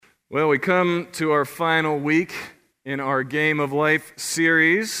Well, we come to our final week in our Game of Life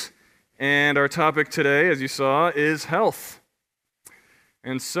series, and our topic today, as you saw, is health.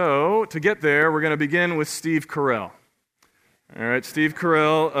 And so, to get there, we're going to begin with Steve Carell. All right, Steve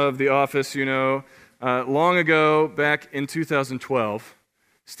Carell of The Office, you know. Long ago, back in 2012,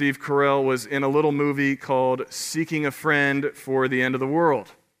 Steve Carell was in a little movie called Seeking a Friend for the End of the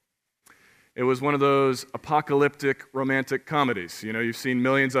World. It was one of those apocalyptic romantic comedies. You know, you've seen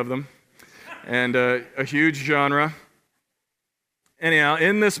millions of them, and a huge genre. Anyhow,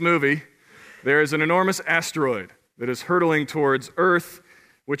 in this movie, there is an enormous asteroid that is hurtling towards Earth,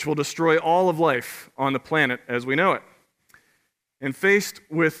 which will destroy all of life on the planet as we know it. And faced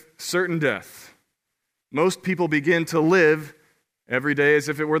with certain death, most people begin to live every day as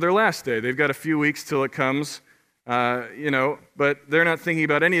if it were their last day. They've got a few weeks till it comes. But they're not thinking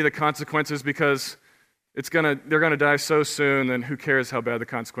about any of the consequences because they're gonna die so soon, then who cares how bad the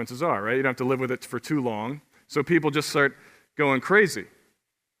consequences are, right? You don't have to live with it for too long. So people just start going crazy.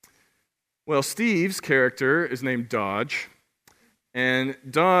 Well, Steve's character is named Dodge, and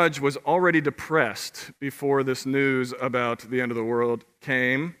Dodge was already depressed before this news about the end of the world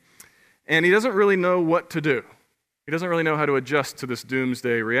came, and he doesn't really know what to do. He doesn't really know how to adjust to this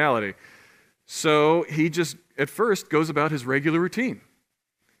doomsday reality. So he just, at first, goes about his regular routine.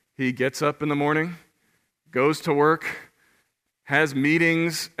 He gets up in the morning, goes to work, has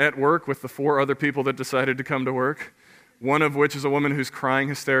meetings at work with the 4 other people that decided to come to work, one of which is a woman who's crying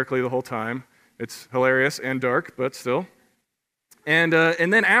hysterically the whole time. It's hilarious and dark, but still. And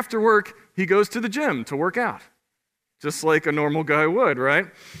then after work, he goes to the gym to work out, just like a normal guy would, right?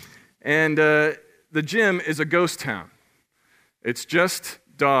 And the gym is a ghost town. It's just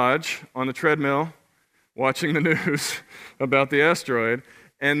Dodge on the treadmill watching the news about the asteroid,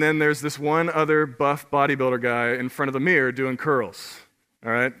 and then there's this one other buff bodybuilder guy in front of the mirror doing curls.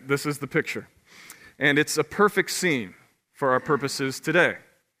 All right, this is the picture. And it's a perfect scene for our purposes today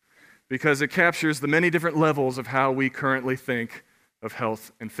because it captures the many different levels of how we currently think of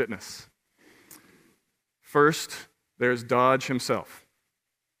health and fitness. First, there's Dodge himself.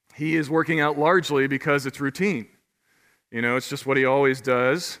 He is working out largely because it's routine. You know, it's just what he always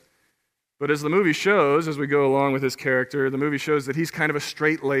does. But as the movie shows, as we go along with his character, the movie shows that he's kind of a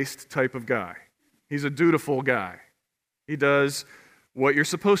straight-laced type of guy. He's a dutiful guy. He does what you're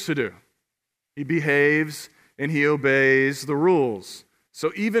supposed to do. He behaves and he obeys the rules.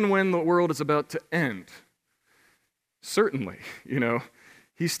 So even when the world is about to end, certainly, you know,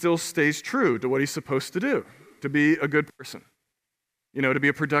 he still stays true to what he's supposed to do, to be a good person. You know, to be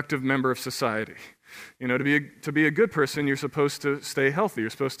a productive member of society. You know, to be a good person, you're supposed to stay healthy. You're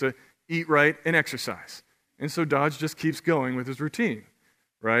supposed to eat right and exercise. And so Dodge just keeps going with his routine,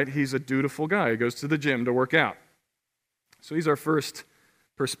 right? He's a dutiful guy. He goes to the gym to work out. So he's our first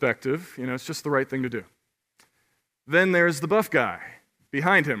perspective. You know, it's just the right thing to do. Then there's the buff guy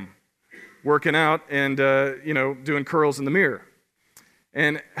behind him, working out and, doing curls in the mirror.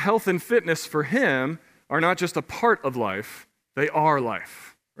 And health and fitness for him are not just a part of life, they are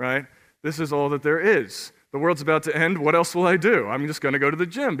life, right? This is all that there is. The world's about to end. What else will I do? I'm just going to go to the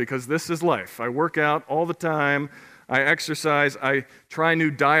gym because this is life. I work out all the time. I exercise. I try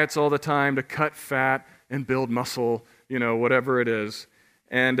new diets all the time to cut fat and build muscle, you know, whatever it is.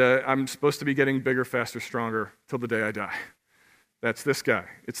 And I'm supposed to be getting bigger, faster, stronger till the day I die. That's this guy.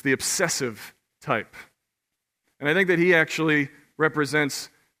 It's the obsessive type. And I think that he actually represents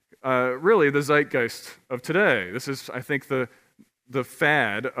really the zeitgeist of today. This is, I think, the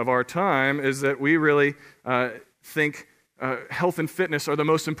fad of our time is that we really think health and fitness are the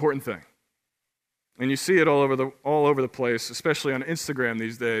most important thing. And you see it all over the place, especially on Instagram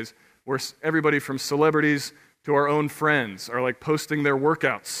these days, where everybody from celebrities to our own friends are like posting their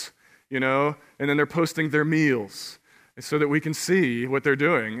workouts, you know, and then they're posting their meals so that we can see what they're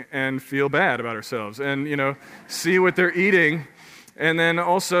doing and feel bad about ourselves and, you know, see what they're eating. And then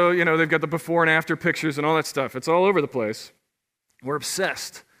also, you know, they've got the before and after pictures and all that stuff. It's all over the place. We're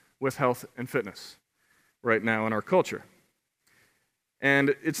obsessed with health and fitness right now in our culture.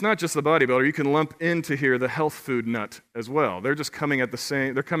 And it's not just the bodybuilder. You can lump into here the health food nut as well. They're just coming at the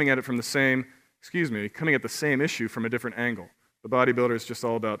same issue from a different angle. The bodybuilder is just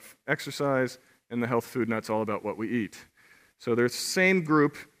all about exercise, and the health food nut's all about what we eat. So they're the same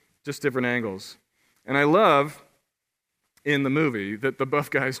group, just different angles. And I love in the movie that the buff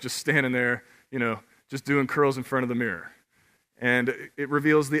guy's just standing there, you know, just doing curls in front of the mirror. And it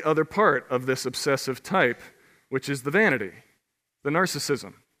reveals the other part of this obsessive type, which is the vanity, the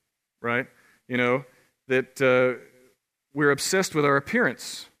narcissism, right? You know, that we're obsessed with our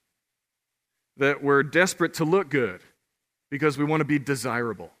appearance, that we're desperate to look good because we want to be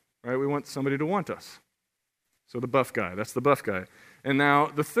desirable. right? We want somebody to want us. So the buff guy, that's the buff guy. And now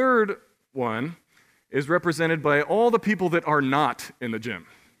the third one is represented by all the people that are not in the gym,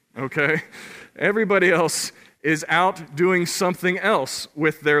 okay? Everybody else is out doing something else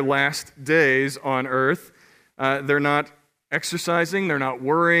with their last days on earth. They're not exercising, they're not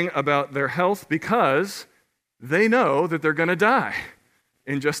worrying about their health because they know that they're going to die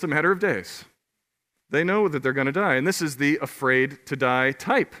in just a matter of days. They know that they're going to die, and this is the afraid to die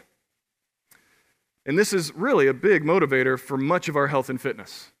type. And this is really a big motivator for much of our health and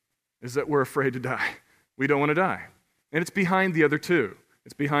fitness, is that we're afraid to die. We don't want to die. And it's behind the other two.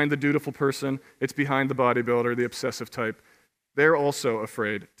 It's behind the dutiful person. It's behind the bodybuilder, the obsessive type. They're also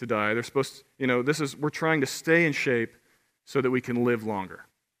afraid to die. They're supposed to, we're trying to stay in shape so that we can live longer.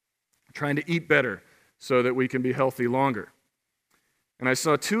 We're trying to eat better so that we can be healthy longer. And I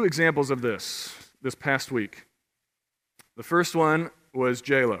saw two examples of this past week. The first one was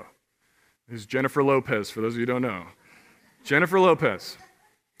J-Lo. This is Jennifer Lopez, for those of you who don't know. Jennifer Lopez.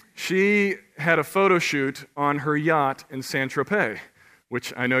 She had a photo shoot on her yacht in Saint-Tropez,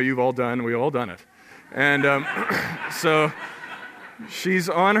 which I know you've all done. We've all done it. And so she's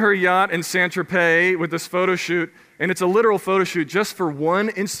on her yacht in Saint-Tropez with this photo shoot, and it's a literal photo shoot just for one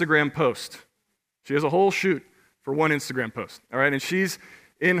Instagram post. She has a whole shoot for one Instagram post, all right? And she's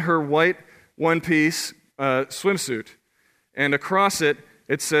in her white one-piece swimsuit, and across it,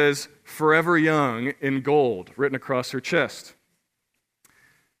 it says, "Forever Young" in gold, written across her chest.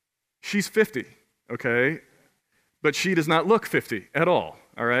 She's 50, okay? But she does not look 50 at all,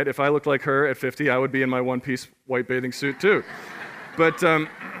 all right? If I looked like her at 50, I would be in my one-piece white bathing suit too. But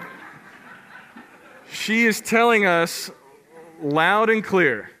she is telling us loud and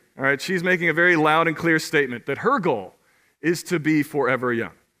clear, all right? She's making a very loud and clear statement that her goal is to be forever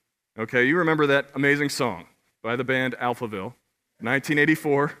young. Okay, you remember that amazing song by the band Alphaville,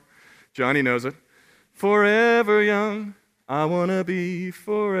 1984. Johnny knows it. Forever young, I want to be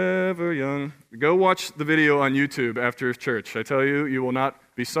forever young. Go watch the video on YouTube after church. I tell you, you will not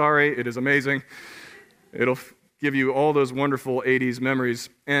be sorry. It is amazing. It'll give you all those wonderful 80s memories.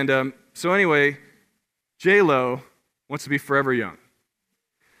 And so anyway, J-Lo wants to be forever young.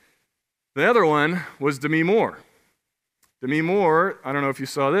 The other one was Demi Moore. Demi Moore, I don't know if you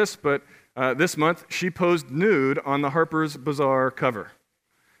saw this, but this month she posed nude on the Harper's Bazaar cover.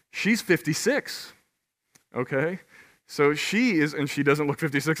 She's 56, okay? So she is, and she doesn't look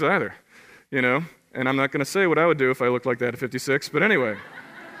 56 either, you know? And I'm not going to say what I would do if I looked like that at 56, but anyway.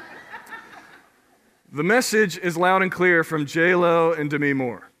 The message is loud and clear from J-Lo and Demi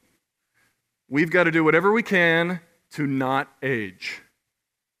Moore. We've got to do whatever we can to not age.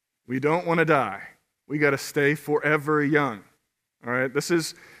 We don't want to die. We got to stay forever young, all right? This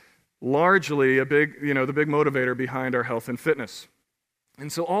is largely the big motivator behind our health and fitness.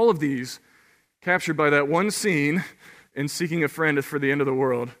 And so all of these, captured by that one scene in Seeking a Friend for the End of the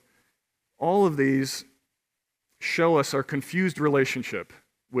World, all of these show us our confused relationship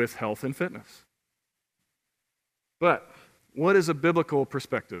with health and fitness. But what is a biblical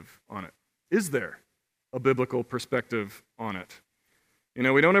perspective on it? Is there a biblical perspective on it? You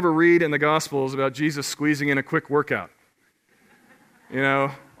know, we don't ever read in the Gospels about Jesus squeezing in a quick workout. You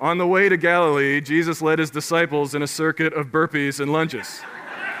know, on the way to Galilee, Jesus led his disciples in a circuit of burpees and lunges.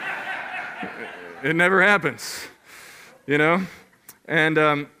 It never happens, you know?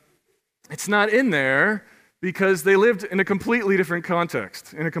 And it's not in there because they lived in a completely different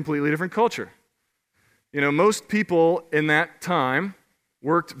context, in a completely different culture. You know, most people in that time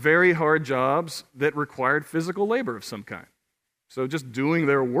worked very hard jobs that required physical labor of some kind. So just doing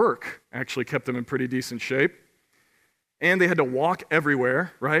their work actually kept them in pretty decent shape. And they had to walk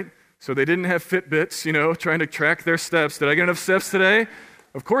everywhere, right? So they didn't have Fitbits, you know, trying to track their steps. Did I get enough steps today?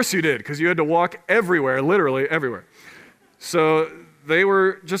 Of course you did, because you had to walk everywhere, literally everywhere. So they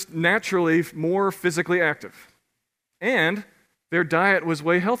were just naturally more physically active. And their diet was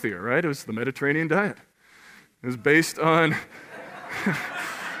way healthier, right? It was the Mediterranean diet. It was based on,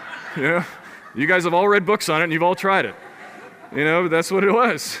 you know, you guys have all read books on it and you've all tried it. You know, that's what it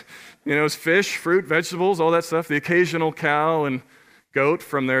was. You know, it was fish, fruit, vegetables, all that stuff. The occasional cow and goat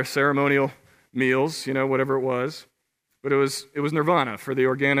from their ceremonial meals, you know, whatever it was. But it was nirvana for the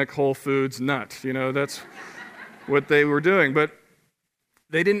organic Whole Foods nut. You know, that's what they were doing. But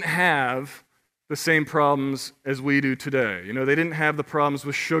they didn't have the same problems as we do today. You know, they didn't have the problems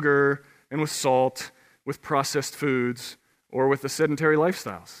with sugar and with salt, with processed foods, or with the sedentary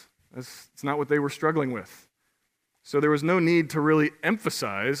lifestyles. It's not what they were struggling with. So there was no need to really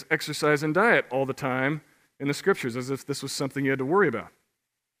emphasize exercise and diet all the time in the scriptures, as if this was something you had to worry about.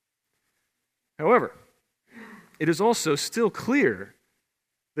 However, it is also still clear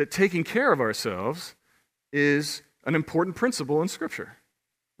that taking care of ourselves is an important principle in Scripture.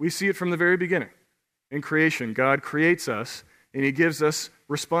 We see it from the very beginning. In creation, God creates us, and He gives us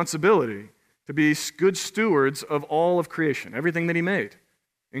responsibility to be good stewards of all of creation, everything that He made,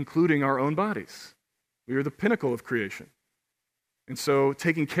 including our own bodies. We are the pinnacle of creation. And so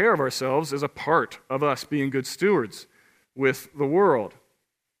taking care of ourselves is a part of us being good stewards with the world.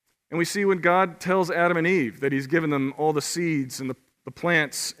 And we see when God tells Adam and Eve that He's given them all the seeds and the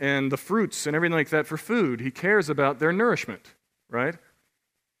plants and the fruits and everything like that for food, He cares about their nourishment, right?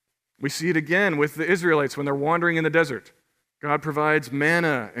 We see it again with the Israelites when they're wandering in the desert. God provides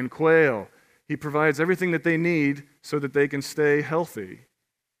manna and quail. He provides everything that they need so that they can stay healthy,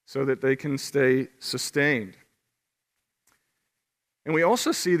 so that they can stay sustained. And we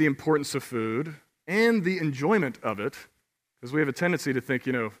also see the importance of food and the enjoyment of it, because we have a tendency to think,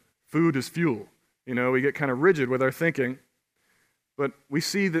 food is fuel. We get kind of rigid with our thinking. But we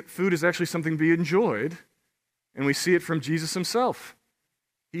see that food is actually something to be enjoyed, and we see it from Jesus Himself.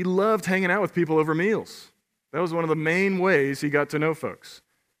 He loved hanging out with people over meals. That was one of the main ways He got to know folks.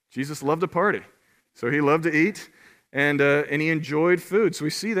 Jesus loved to party, so He loved to eat, and He enjoyed food. So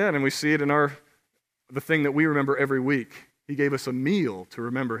we see that, and we see it in the thing that we remember every week. He gave us a meal to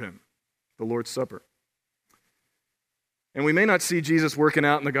remember Him, the Lord's Supper. And we may not see Jesus working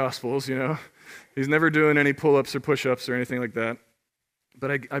out in the Gospels, He's never doing any pull-ups or push-ups or anything like that.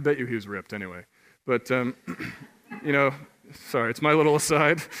 But I bet you he was ripped anyway. But, sorry, it's my little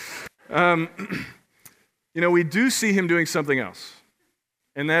aside. We do see Him doing something else,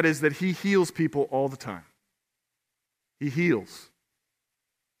 and that is that He heals people all the time. He heals.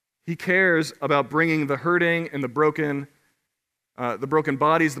 He cares about bringing the hurting and the broken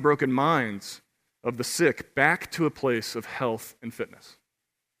bodies, the broken minds of the sick back to a place of health and fitness.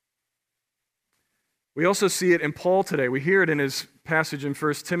 We also see it in Paul today. We hear it in his passage in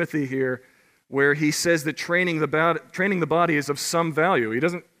 1 Timothy here, where he says that training the body is of some value.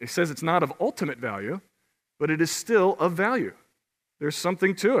 He says it's not of ultimate value, but it is still of value. There's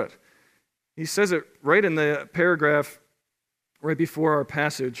something to it. He says it right in the paragraph right before our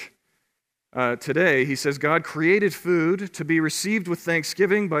passage today. He says, God created food to be received with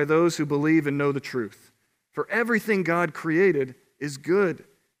thanksgiving by those who believe and know the truth. For everything God created is good,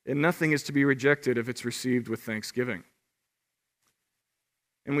 and nothing is to be rejected if it's received with thanksgiving.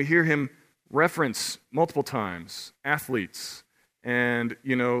 And we hear him reference multiple times athletes and,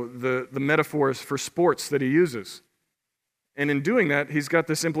 the metaphors for sports that he uses. And in doing that, he's got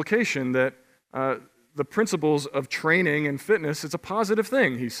this implication that the principles of training and fitness, it's a positive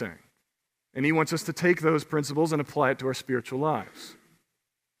thing, he's saying. And he wants us to take those principles and apply it to our spiritual lives.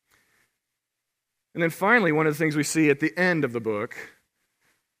 And then finally, one of the things we see at the end of the book,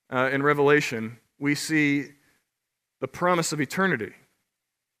 in Revelation, we see the promise of eternity.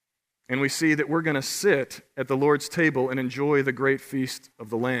 And we see that we're going to sit at the Lord's table and enjoy the great feast of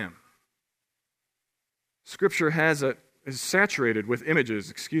the Lamb. Scripture is saturated with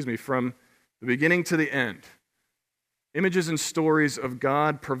images, from the beginning to the end. Images and stories of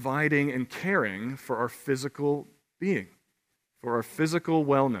God providing and caring for our physical being, for our physical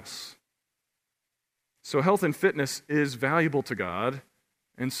wellness. So health and fitness is valuable to God,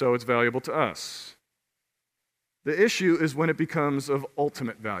 and so it's valuable to us. The issue is when it becomes of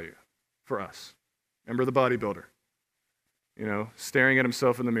ultimate value for us. Remember the bodybuilder, staring at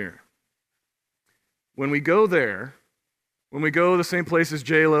himself in the mirror. When we go there, when we go to the same place as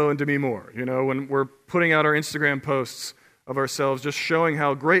J-Lo and Demi Moore, when we're putting out our Instagram posts of ourselves, just showing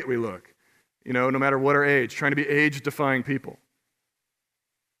how great we look, no matter what our age, trying to be age-defying people.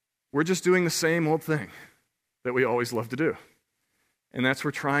 We're just doing the same old thing that we always love to do. And that's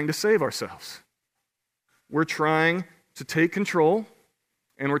we're trying to save ourselves. We're trying to take control,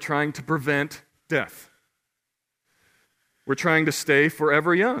 and we're trying to prevent death. We're trying to stay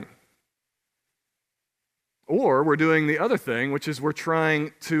forever young. Or we're doing the other thing, which is we're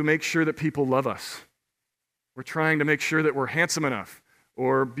trying to make sure that people love us. We're trying to make sure that we're handsome enough,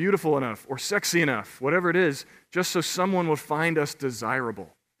 or beautiful enough, or sexy enough, whatever it is, just so someone will find us desirable,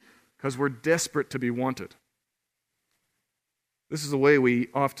 because we're desperate to be wanted. This is the way we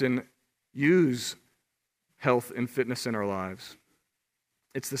often use health and fitness in our lives.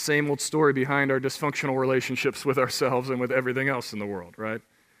 It's the same old story behind our dysfunctional relationships with ourselves and with everything else in the world, right?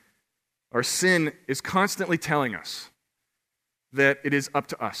 Our sin is constantly telling us that it is up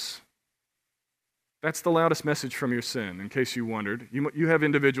to us. That's the loudest message from your sin, in case you wondered. You have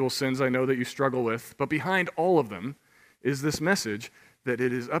individual sins I know that you struggle with, but behind all of them is this message that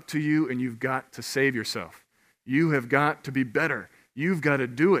it is up to you and you've got to save yourself. You have got to be better. You've got to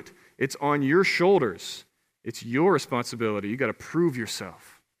do it. It's on your shoulders. It's your responsibility. You've got to prove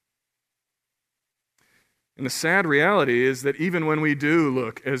yourself. And the sad reality is that even when we do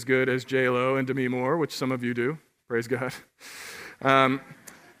look as good as J-Lo and Demi Moore, which some of you do, praise God,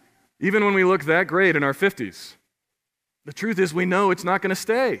 even when we look that great in our 50s, the truth is we know it's not going to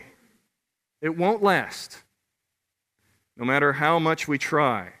stay. It won't last, no matter how much we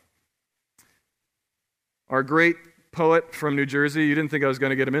try. Our great poet from New Jersey, you didn't think I was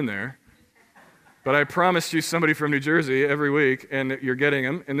going to get him in there, but I promised you somebody from New Jersey every week, and you're getting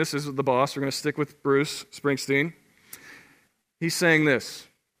him, and this is the boss. We're going to stick with Bruce Springsteen. He's saying this: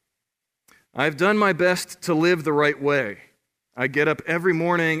 I've done my best to live the right way. I get up every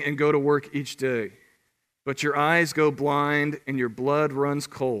morning and go to work each day. But your eyes go blind and your blood runs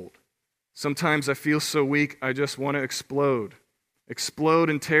cold. Sometimes I feel so weak I just want to explode. Explode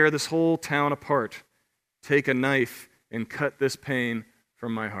and tear this whole town apart. Take a knife and cut this pain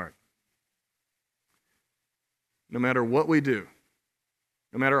from my heart. No matter what we do,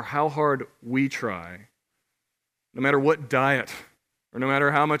 no matter how hard we try, no matter what diet, or no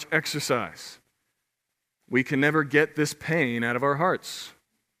matter how much exercise, we can never get this pain out of our hearts.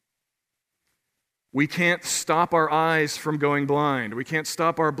 We can't stop our eyes from going blind. We can't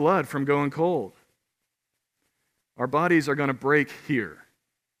stop our blood from going cold. Our bodies are going to break here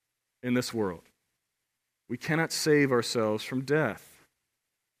in this world. We cannot save ourselves from death.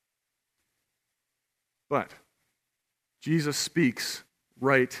 But Jesus speaks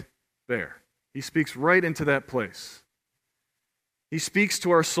right there. He speaks right into that place. He speaks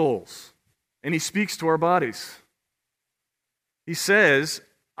to our souls, and he speaks to our bodies. He says,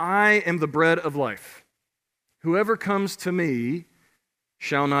 I am the bread of life. Whoever comes to me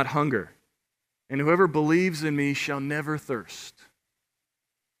shall not hunger, and whoever believes in me shall never thirst.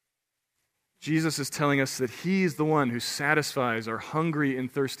 Jesus is telling us that he is the one who satisfies our hungry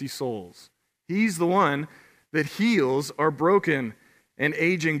and thirsty souls. He's the one that heals our broken and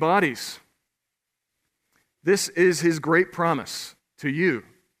aging bodies. This is his great promise to you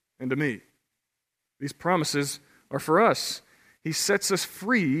and to me. These promises are for us. He sets us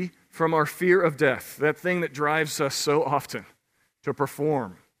free from our fear of death, that thing that drives us so often to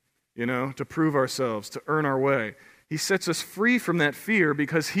perform, to prove ourselves, to earn our way. He sets us free from that fear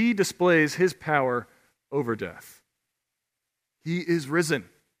because he displays his power over death. He is risen,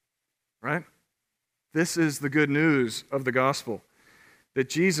 right? This is the good news of the gospel, that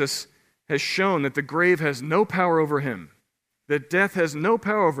Jesus has shown that the grave has no power over him, that death has no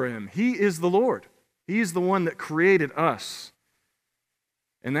power over him. He is the Lord. He is the one that created us.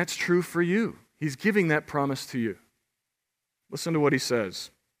 And that's true for you. He's giving that promise to you. Listen to what he says.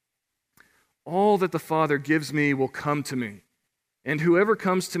 All that the Father gives me will come to me, and whoever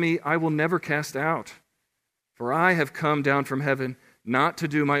comes to me I will never cast out. For I have come down from heaven not to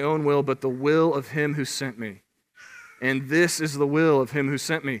do my own will, but the will of him who sent me. And this is the will of him who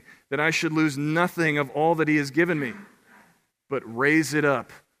sent me, that I should lose nothing of all that he has given me, but raise it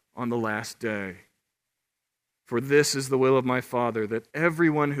up on the last day. For this is the will of my Father, that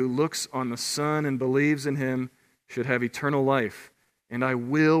everyone who looks on the Son and believes in him should have eternal life, and I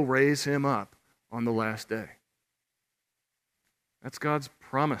will raise him up on the last day. That's God's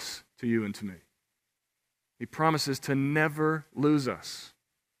promise to you and to me. He promises to never lose us.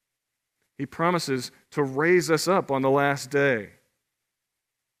 He promises to raise us up on the last day.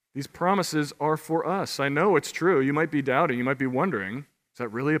 These promises are for us. I know it's true. You might be doubting. You might be wondering, does that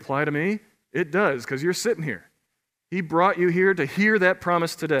really apply to me? It does, because you're sitting here. He brought you here to hear that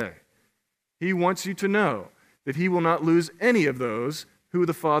promise today. He wants you to know that he will not lose any of those who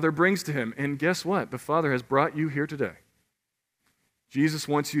the Father brings to him. And guess what? The Father has brought you here today. Jesus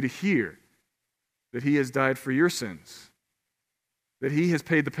wants you to hear that he has died for your sins, that he has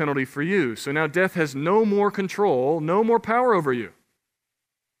paid the penalty for you. So now death has no more control, no more power over you.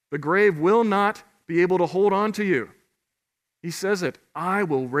 The grave will not be able to hold on to you. He says it, I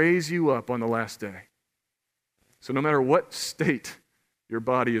will raise you up on the last day. So no matter what state your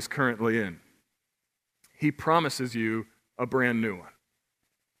body is currently in, he promises you a brand new one.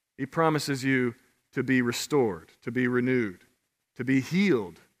 He promises you to be restored, to be renewed, to be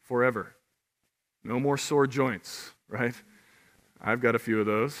healed forever. No more sore joints, right? I've got a few of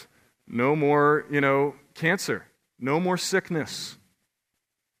those. No more, cancer. No more sickness.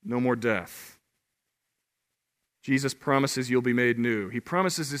 No more death. Jesus promises you'll be made new. He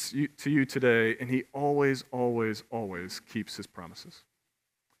promises this to you today, and he always, always, always keeps his promises.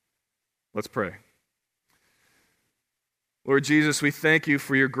 Let's pray. Lord Jesus, we thank you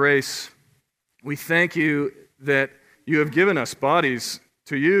for your grace. We thank you that you have given us bodies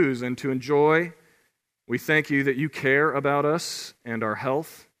to use and to enjoy. We thank you that you care about us and our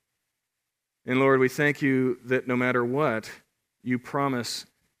health. And Lord, we thank you that no matter what, you promise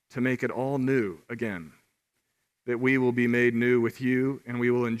to make it all new again. that we will be made new with you and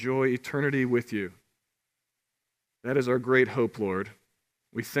we will enjoy eternity with you. That is our great hope, Lord.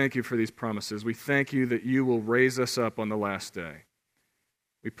 We thank you for these promises. We thank you that you will raise us up on the last day.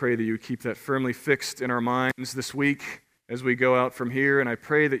 We pray that you would keep that firmly fixed in our minds this week as we go out from here, and I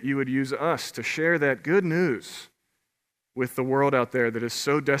pray that you would use us to share that good news with the world out there that is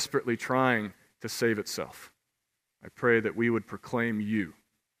so desperately trying to save itself. I pray that we would proclaim you,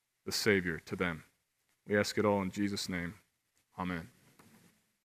 the Savior, to them. We ask it all in Jesus' name. Amen.